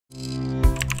I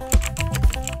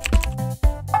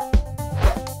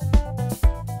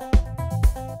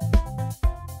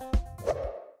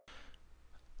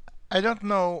don't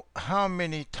know how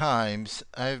many times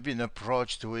I've been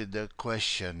approached with a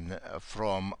question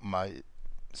from my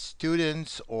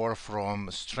students or from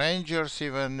strangers,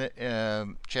 even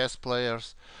chess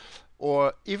players,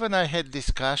 or even I had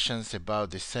discussions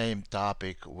about the same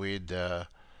topic with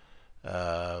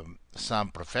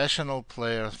some professional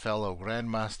players, fellow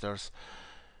grandmasters,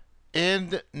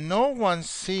 and no one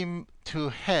seemed to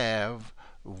have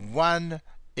one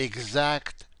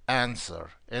exact answer.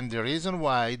 And the reason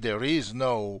why there is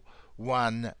no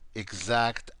one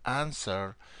exact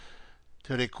answer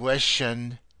to the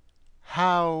question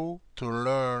how to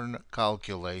learn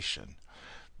calculation.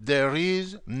 There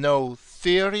is no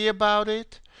theory about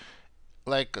it,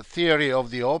 like a theory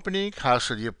of the opening, how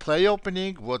should you play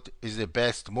opening, what is the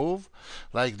best move.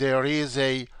 Like there is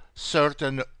a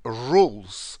certain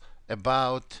rules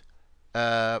about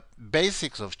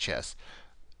basics of chess.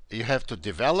 You have to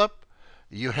develop,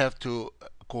 you have to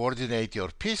coordinate your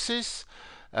pieces,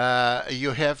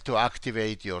 you have to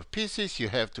activate your pieces, you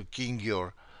have to keep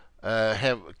your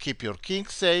king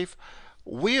safe.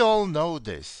 We all know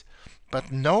this,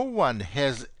 but no one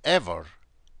has ever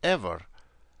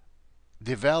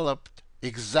developed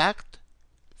exact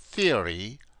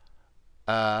theory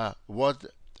how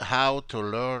to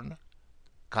learn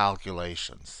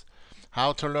calculations.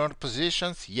 How to learn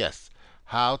positions? Yes.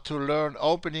 How to learn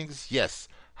openings? Yes.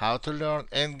 How to learn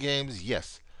endgames?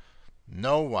 Yes.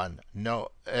 No one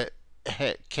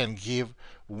can give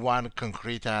one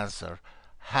concrete answer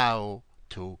how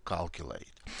to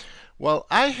calculate. Well,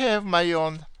 I have my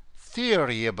own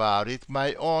theory about it,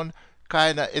 my own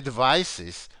kind of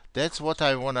advices. That's what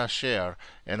I want to share.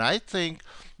 And I think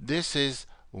this is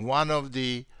one of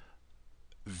the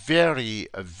very,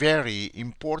 very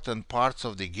important parts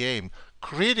of the game,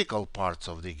 critical parts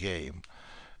of the game.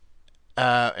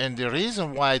 And the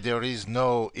reason why there is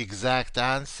no exact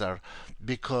answer,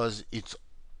 because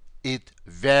it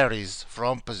varies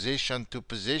from position to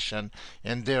position,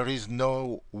 and there is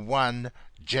no one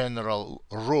general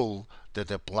rule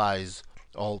that applies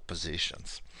all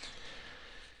positions.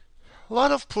 A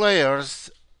lot of players,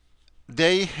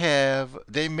 they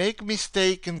make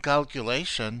mistake in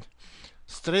calculation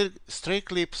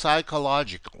strictly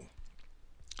psychological.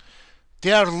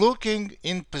 They are looking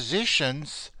in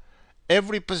positions,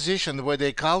 every position where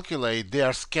they calculate, they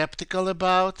are skeptical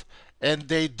about, and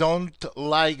they don't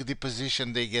like the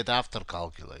position they get after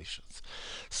calculations.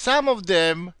 Some of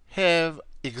them have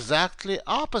exactly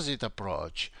opposite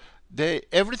approach.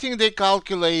 Everything they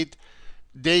calculate,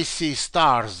 they see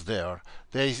stars there.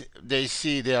 They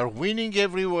see they are winning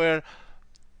everywhere.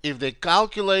 If they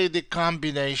calculate the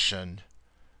combination,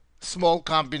 small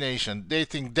combination, they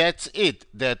think that's it,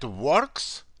 that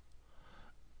works,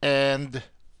 and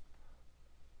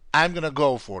I'm gonna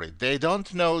go for it. They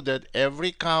don't know that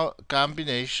every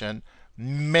combination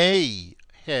may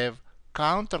have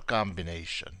counter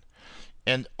combination,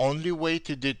 and only way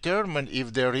to determine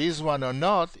if there is one or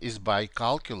not is by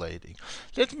calculating.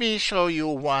 Let me show you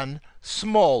one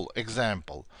small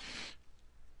example.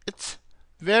 It's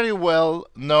very well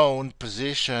known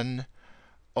position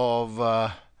of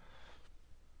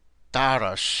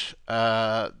Tarrasch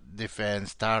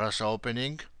defense, Tarrasch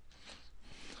opening.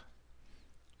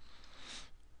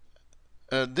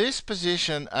 This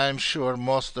position I'm sure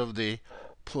most of the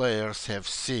players have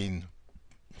seen.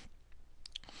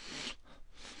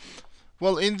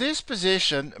 Well, in this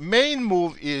position, main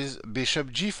move is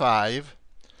bishop g5.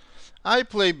 I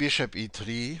play bishop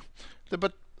e3,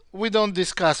 but we don't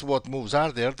discuss what moves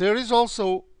are there. There is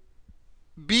also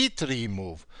b3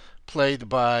 move played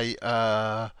by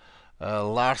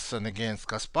Larsen against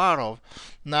Kasparov.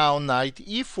 Now knight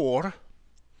e4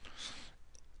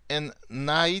 and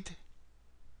knight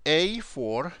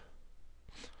a4,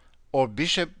 or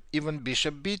even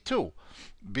bishop b2,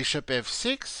 bishop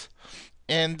f6,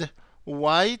 and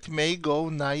white may go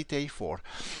knight a4.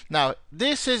 Now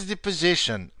this is the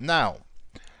position. Now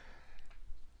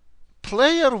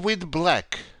player with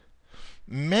black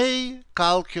may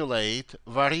calculate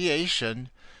variation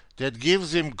that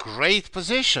gives him great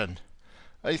position.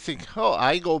 I think, oh,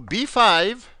 I go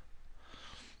b5.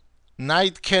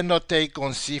 Knight cannot take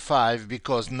on c5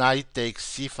 because knight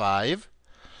takes c5,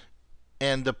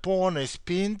 and the pawn is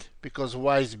pinned because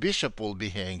white's bishop will be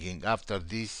hanging after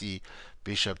dc.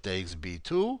 Bishop takes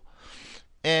b2,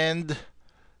 and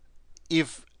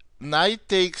if knight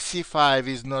takes c5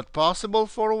 is not possible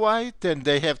for white, then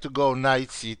they have to go knight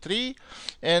c3,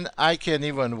 and I can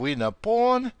even win a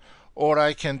pawn, or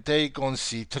I can take on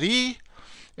c3,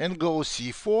 and go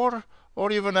c4,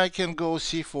 or even I can go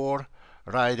c4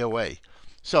 right away.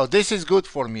 So this is good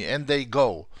for me, and they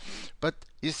go. But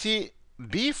you see,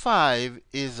 b5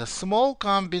 is a small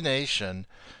combination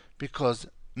because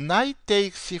knight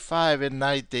takes c5 and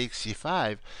knight takes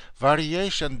c5,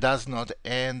 variation does not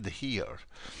end here.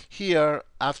 Here,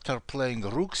 after playing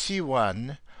rook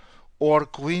c1 or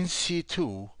queen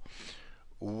c2,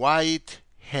 white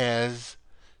has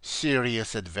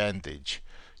serious advantage.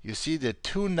 You see the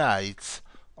two knights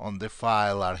on the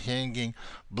file are hanging.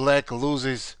 Black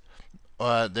loses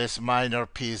this minor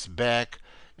piece back,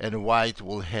 and white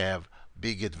will have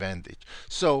big advantage.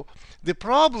 So the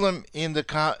problem in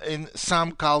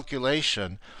some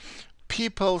calculation,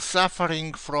 people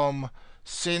suffering from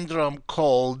syndrome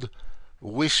called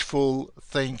wishful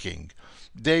thinking.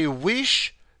 They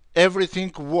wish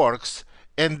everything works,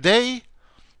 and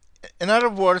in other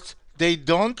words, they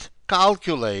don't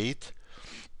calculate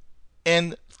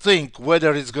and think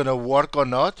whether it's going to work or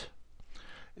not.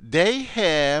 They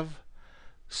have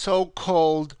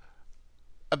so-called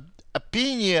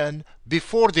opinion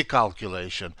before the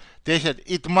calculation. They said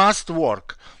it must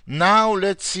work. Now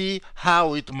let's see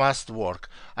how it must work.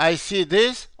 I see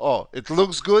this. Oh, it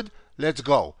looks good. Let's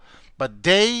go. But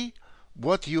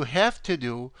what you have to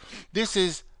do, this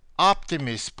is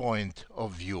optimist point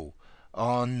of view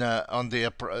on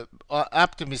the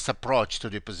optimist approach to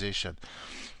the position.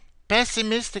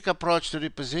 Pessimistic approach to the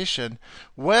position,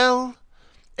 well,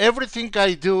 everything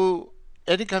I do,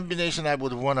 any combination I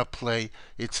would want to play,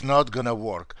 it's not going to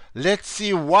work. Let's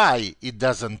see why it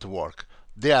doesn't work.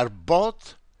 They are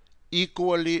both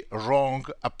equally wrong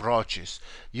approaches.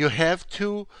 You have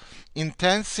to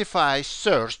intensify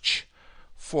search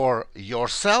for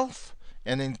yourself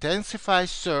and intensify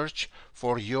search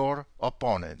for your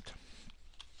opponent.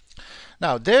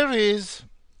 Now, there is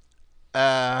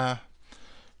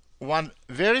one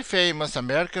very famous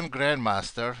American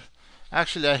grandmaster.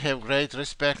 Actually, I have great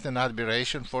respect and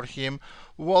admiration for him,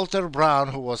 Walter Brown,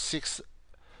 who was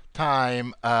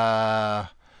six-time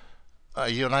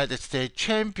United States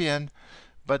champion.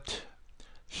 But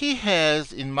he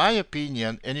has, in my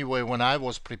opinion, anyway, when I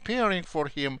was preparing for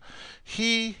him,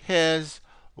 he has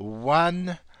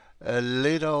one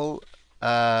little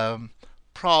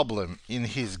problem in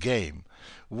his game.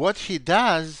 What he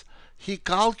does, he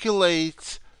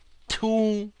calculates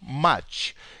too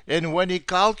much. And when he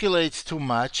calculates too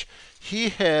much, he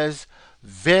has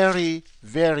very,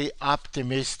 very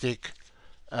optimistic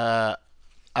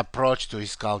approach to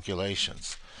his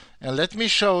calculations. And let me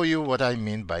show you what I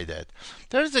mean by that.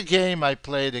 There's a game I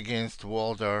played against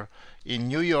Walter in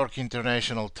New York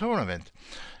International Tournament.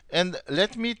 And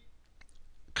let me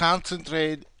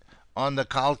concentrate on the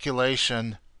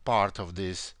calculation part of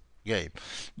this game.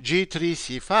 G3,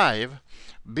 C5,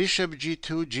 bishop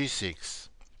G2, G6.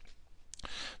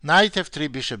 Knight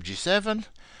F3, bishop G7.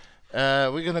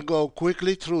 We're going to go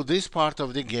quickly through this part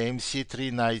of the game.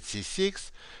 C3, knight C6,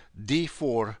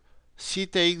 D4, C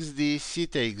takes D, C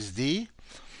takes D,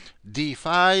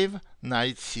 D5,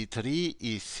 knight C3,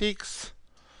 E6,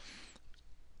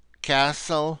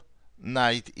 castle,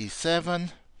 knight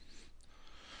E7,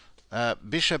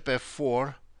 bishop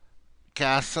F4,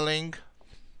 castling,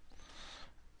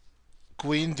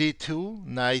 queen D2,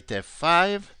 knight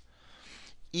F5,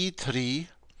 E3,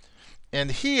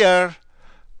 and here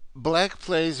black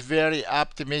plays very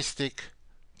optimistic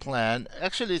plan.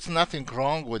 Actually, it's nothing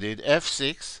wrong with it.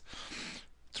 F6,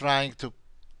 trying to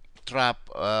trap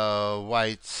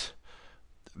white's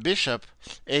bishop.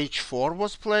 H4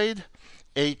 was played,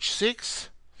 H6,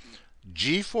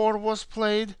 G4 was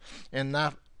played, and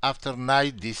now after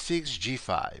knight D6,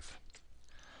 G5.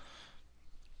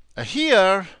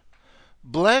 Here,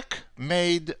 black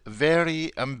made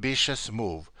very ambitious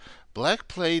move. Black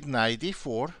played knight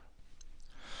D4.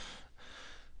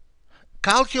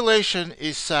 Calculation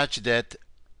is such that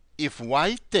if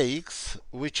white takes,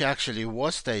 which actually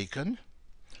was taken,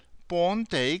 pawn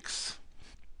takes,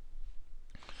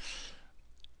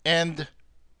 and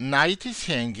knight is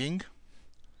hanging.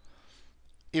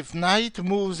 If knight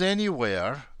moves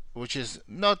anywhere, which is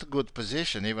not a good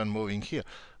position, even moving here,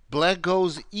 black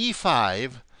goes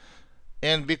e5,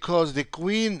 and because the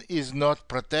queen is not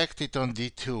protected on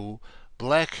d2,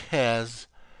 black has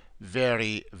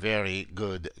very, very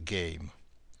good game.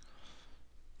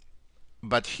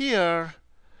 But here,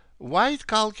 white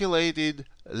calculated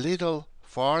a little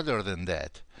farther than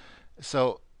that.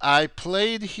 So I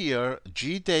played here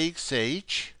g takes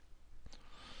h.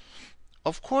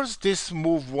 Of course, this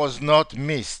move was not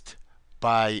missed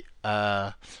by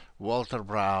Walter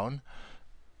Brown,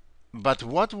 but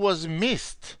what was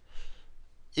missed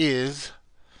is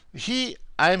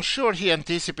I'm sure he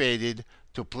anticipated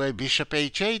to play bishop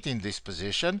h8 in this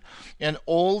position, and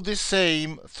all the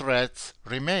same threats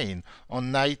remain.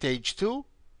 On knight h2,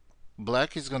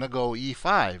 black is going to go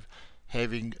e5,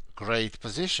 having great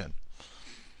position.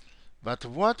 But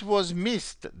what was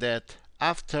missed, that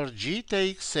after g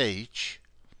takes h,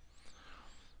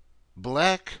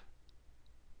 black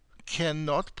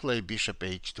cannot play bishop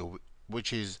h2,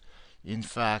 which is in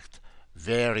fact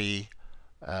very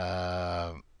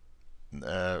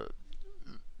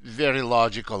very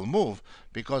logical move,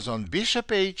 because on bishop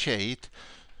h8,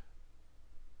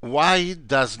 white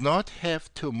does not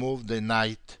have to move the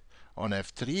knight on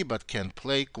f3, but can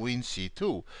play queen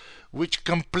c2, which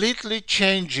completely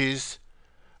changes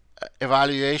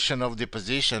evaluation of the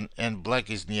position, and black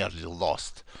is nearly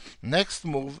lost. Next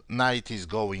move, knight is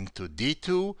going to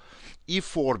d2,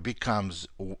 e4 becomes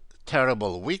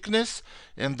terrible weakness,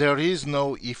 and there is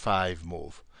no e5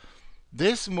 move.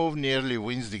 This move nearly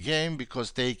wins the game,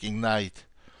 because taking knight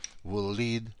will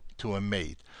lead to a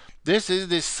mate. This is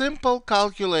the simple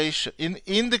calculation.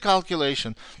 In the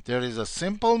calculation, there is a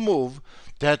simple move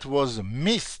that was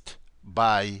missed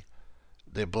by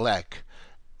the black.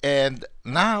 And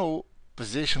now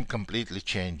position completely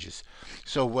changes.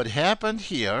 So what happened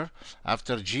here,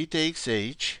 after g takes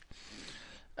h,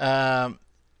 what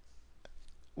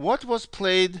was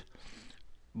played,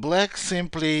 black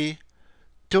simply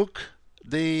took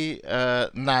the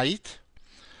knight,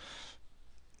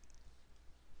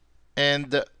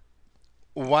 and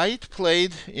white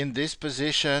played in this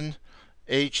position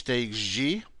h takes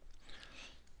g,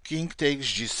 king takes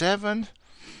g7,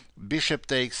 bishop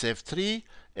takes f3,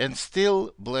 and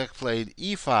still black played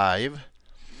e5,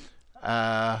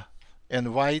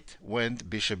 and white went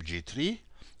bishop g3.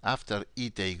 After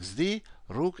e takes d,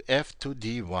 rook f to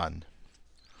d1.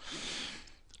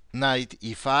 Knight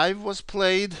e5 was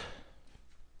played,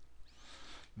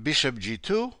 bishop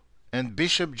g2, and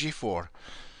bishop g4.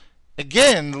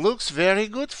 Again, looks very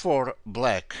good for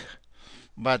black,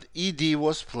 but ed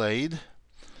was played,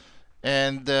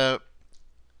 and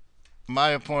my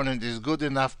opponent is good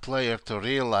enough player to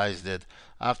realize that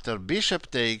after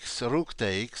bishop takes, rook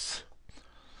takes,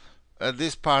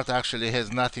 this part actually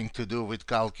has nothing to do with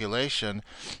calculation.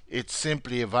 It's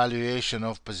simply evaluation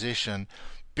of position.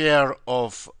 Pair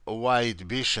of white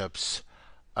bishops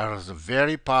are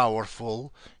very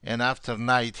powerful, and after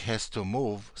knight has to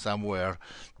move somewhere,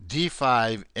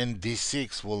 d5 and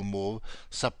d6 will move,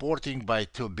 supporting by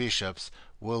two bishops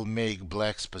will make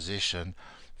black's position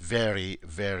very,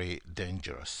 very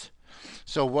dangerous.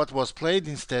 So what was played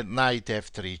instead? Knight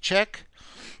f3 check,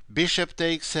 bishop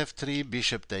takes f3,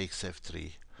 bishop takes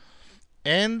f3,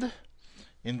 and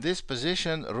in this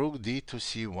position rook d to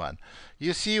c1.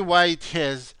 You see, white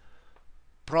has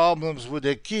problems with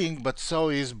the king, but so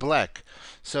is black.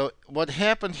 So what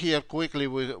happened here, quickly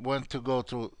we want to go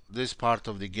through this part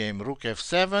of the game. Rook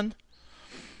f7,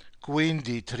 queen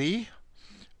d3,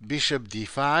 bishop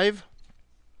d5,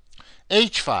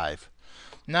 h5.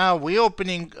 Now we're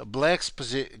opening black's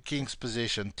king's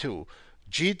position too.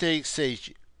 G takes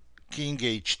h, king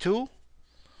h2,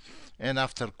 and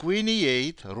after queen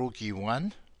e8, rook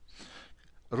e1.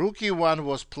 Rook e1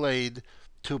 was played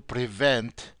to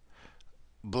prevent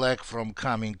black from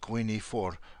coming queen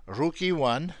e4. Rook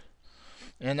e1,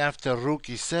 and after rook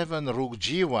e7, rook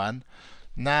g1.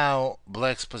 Now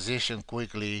black's position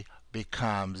quickly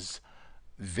becomes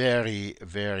very,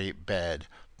 very bad.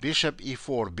 Bishop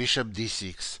e4, bishop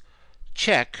d6,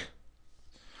 check,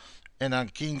 and on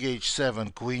king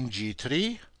h7, queen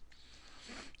g3,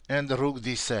 and rook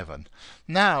d7.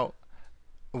 Now,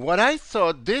 what I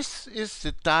thought, this is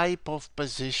the type of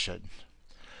position.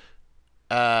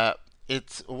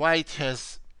 It's white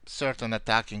has certain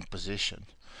attacking position.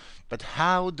 But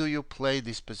how do you play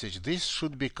this position? This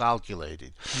should be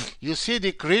calculated. You see,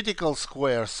 the critical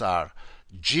squares are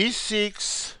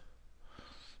g6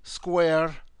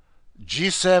 square,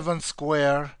 g7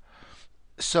 square.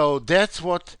 So that's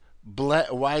what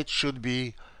white should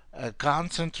be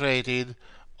concentrated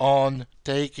on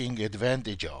taking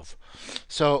advantage of.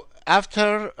 So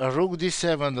after rook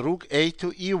d7, rook a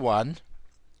to e1,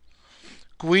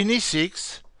 queen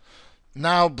e6,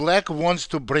 now black wants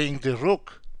to bring the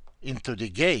rook into the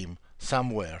game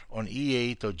somewhere on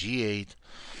e8 or g8,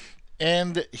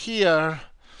 and here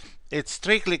it's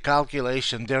strictly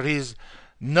calculation. There is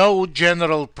no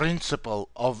general principle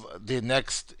of the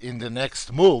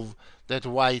next move that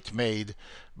white made,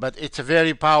 but it's a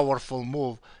very powerful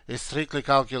move. It's strictly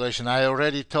calculation. I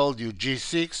already told you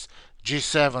g6,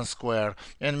 g7 square,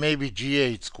 and maybe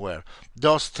g8 square.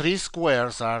 Those three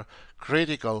squares are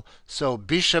critical, so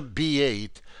bishop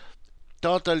b8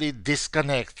 totally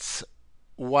disconnects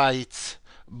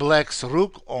black's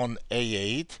rook on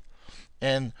a8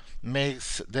 and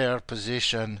makes their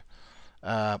position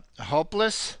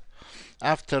hopeless.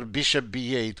 After bishop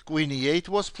b8, queen e8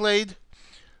 was played.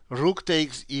 Rook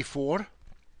takes e4.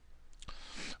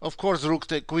 Of course,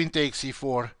 queen takes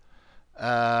e4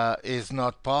 is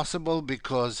not possible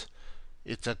because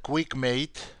it's a quick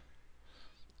mate.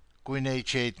 Queen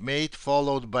h8 mate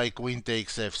followed by queen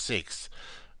takes f6,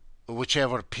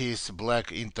 whichever piece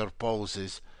black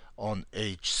interposes on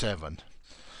h7.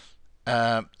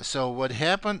 So what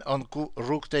happened on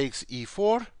rook takes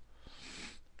e4?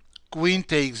 Queen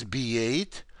takes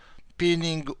b8,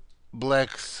 pinning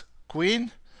white's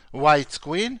queen,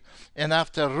 and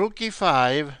after rook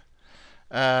e5,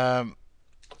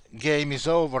 game is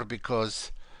over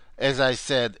because, as I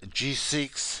said,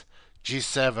 g6,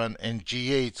 g7, and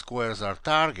g8 squares are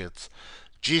targets.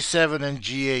 g7 and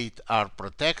g8 are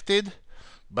protected,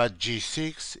 but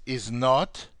g6 is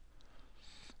not.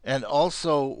 And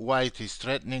also white is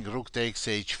threatening rook takes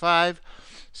h5.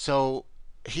 So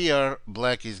here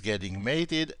black is getting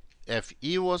mated.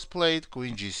 Fe was played,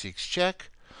 queen g6 check,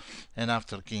 and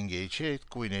after king h8,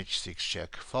 queen h6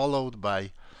 check, followed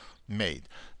by mate.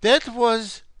 That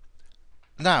was...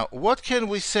 Now, what can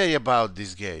we say about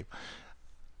this game?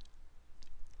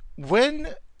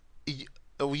 When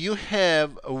you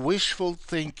have wishful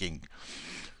thinking,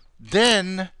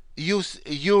 then you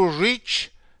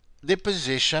reach the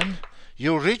position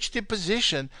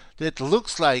that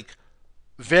looks like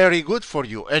very good for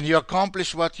you, and you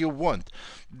accomplish what you want.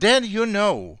 Then you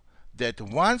know that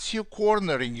once you're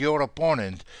cornering your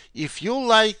opponent, if you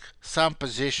like some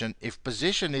position, if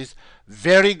position is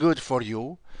very good for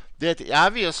you, that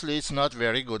obviously it's not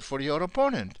very good for your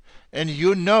opponent. And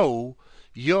you know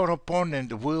your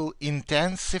opponent will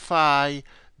intensify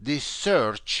the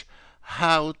search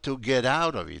how to get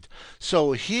out of it.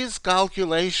 So his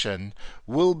calculation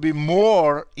will be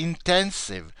more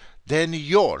intensive than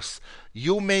yours.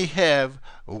 You may have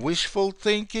wishful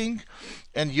thinking,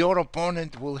 and your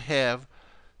opponent will have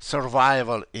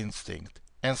survival instinct.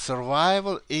 And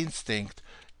survival instinct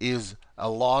is a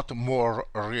lot more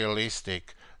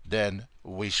realistic than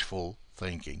wishful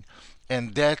thinking.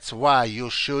 And that's why you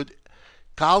should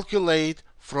calculate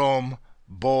from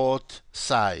both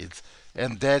sides.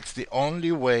 And that's the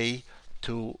only way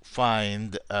to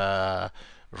find a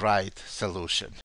right solution.